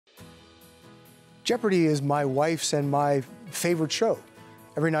Jeopardy is my wife's and my favorite show.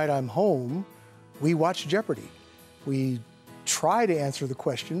 Every night I'm home, we watch Jeopardy. We try to answer the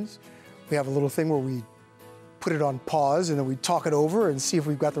questions. We have a little thing where we put it on pause and then we talk it over and see if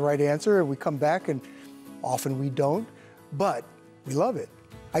we've got the right answer, and we come back, and often we don't, but we love it.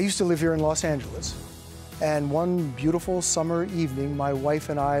 I used to live here in Los Angeles, and one beautiful summer evening, my wife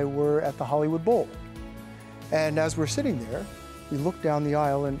and I were at the Hollywood Bowl. And as we're sitting there, we look down the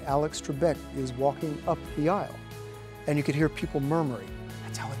aisle and Alex Trebek is walking up the aisle. And you could hear people murmuring,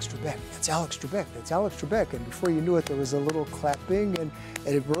 "That's Alex Trebek, that's Alex Trebek, that's Alex Trebek." And before you knew it, there was a little clapping, and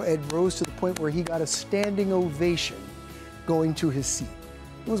it rose to the point where he got a standing ovation going to his seat.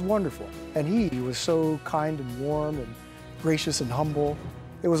 It was wonderful. And he was so kind and warm and gracious and humble.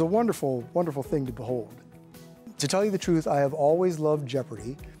 It was a wonderful, wonderful thing to behold. To tell you the truth, I have always loved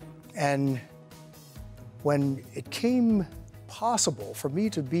Jeopardy. And when it came possible for me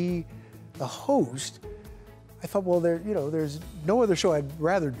to be the host, I thought, well, there's no other show I'd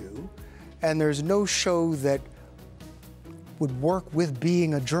rather do, and there's no show that would work with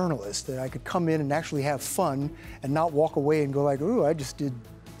being a journalist, that I could come in and actually have fun and not walk away and go like, ooh, I just did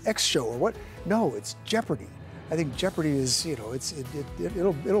X show or what. No, it's Jeopardy. I think Jeopardy is,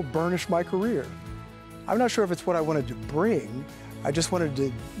 it'll burnish my career. I'm not sure if it's what I wanted to bring. I just wanted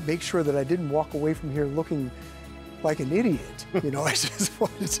to make sure that I didn't walk away from here looking like an idiot. I just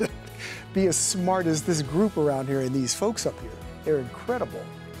wanted to be as smart as this group around here and these folks up here. They're incredible.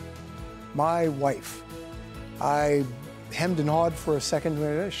 My wife, I hemmed and hawed for a second.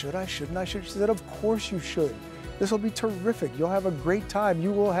 Should I, shouldn't I? She said, of course you should. This will be terrific. You'll have a great time.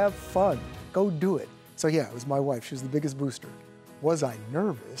 You will have fun. Go do it. So yeah, it was my wife. She was the biggest booster. Was I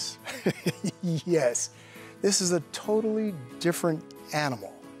nervous? Yes. This is a totally different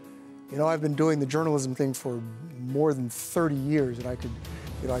animal. I've been doing the journalism thing for more than 30 years, and I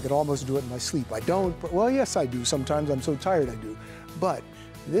could almost do it in my sleep. I don't, but, well, yes, I do. Sometimes I'm so tired I do. But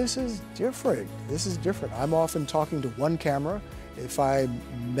this is different. This is different. I'm often talking to one camera. If I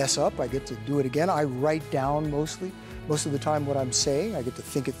mess up, I get to do it again. I write down mostly. Most of the time what I'm saying, I get to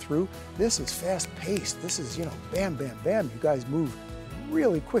think it through. This is fast-paced. This is, bam, bam, bam. You guys move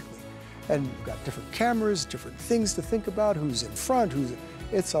really quickly. And you've got different cameras, different things to think about, who's in front,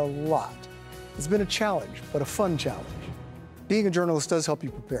 it's a lot. It's been a challenge, but a fun challenge. Being a journalist does help you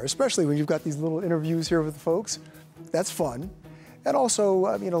prepare, especially when you've got these little interviews here with the folks. That's fun. And also,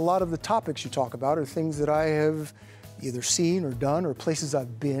 a lot of the topics you talk about are things that I have either seen or done or places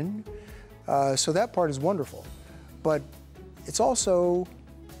I've been. So that part is wonderful. But it's also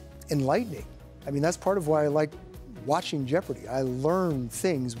enlightening. That's part of why I like watching Jeopardy. I learn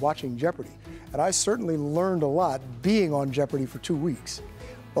things watching Jeopardy. And I certainly learned a lot being on Jeopardy for 2 weeks.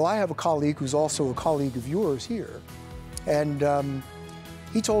 Well, I have a colleague who's also a colleague of yours here. And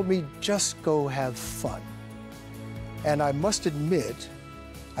he told me, just go have fun. And I must admit,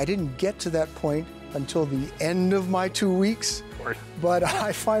 I didn't get to that point until the end of my 2 weeks. But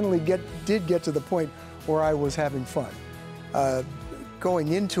I finally did get to the point where I was having fun.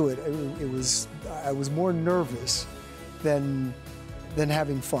 Going into it, I was more nervous than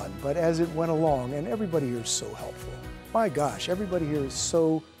having fun. But as it went along, and everybody here is so helpful. My gosh, everybody here is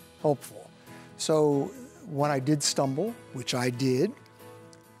so helpful. So when I did stumble, which I did,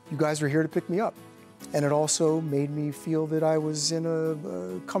 you guys were here to pick me up. And it also made me feel that I was in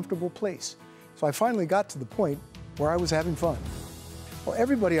a comfortable place. So I finally got to the point where I was having fun. Well,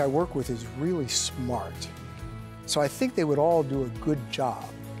 everybody I work with is really smart. So I think they would all do a good job.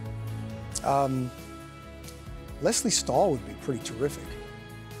 Leslie Stahl would be pretty terrific.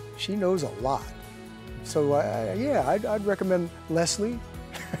 She knows a lot. So yeah, I'd recommend Leslie.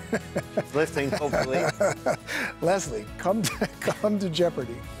 She's listening, hopefully. Leslie, come to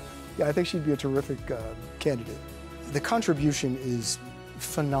Jeopardy. Yeah, I think she'd be a terrific candidate. The contribution is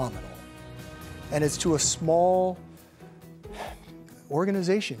phenomenal. And it's to a small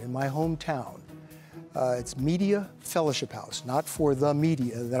organization in my hometown. It's Media Fellowship House, not for the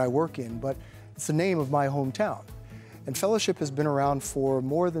media that I work in, but it's the name of my hometown. And Fellowship has been around for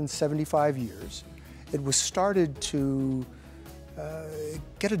more than 75 years. It was started to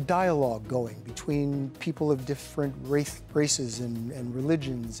get a dialogue going between people of different races and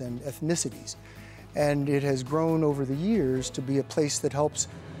religions and ethnicities. And it has grown over the years to be a place that helps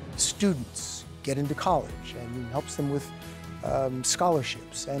students get into college and helps them with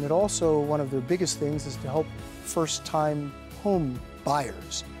scholarships. And it also, one of their biggest things is to help first-time home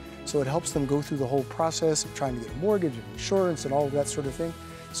buyers. So it helps them go through the whole process of trying to get a mortgage and insurance and all of that sort of thing.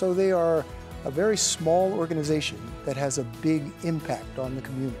 So they are a very small organization that has a big impact on the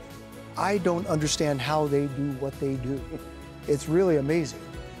community. I don't understand how they do what they do. It's really amazing.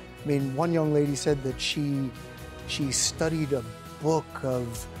 I mean, one young lady said that she studied a book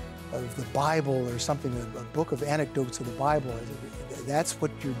of the Bible or something, a book of anecdotes of the Bible. I said, that's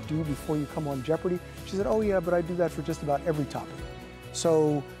what you do before you come on Jeopardy? She said, oh yeah, but I do that for just about every topic.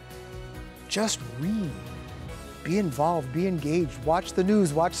 So just read, be involved, be engaged, watch the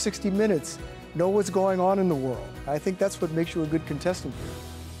news, watch 60 Minutes, know what's going on in the world. I think that's what makes you a good contestant here.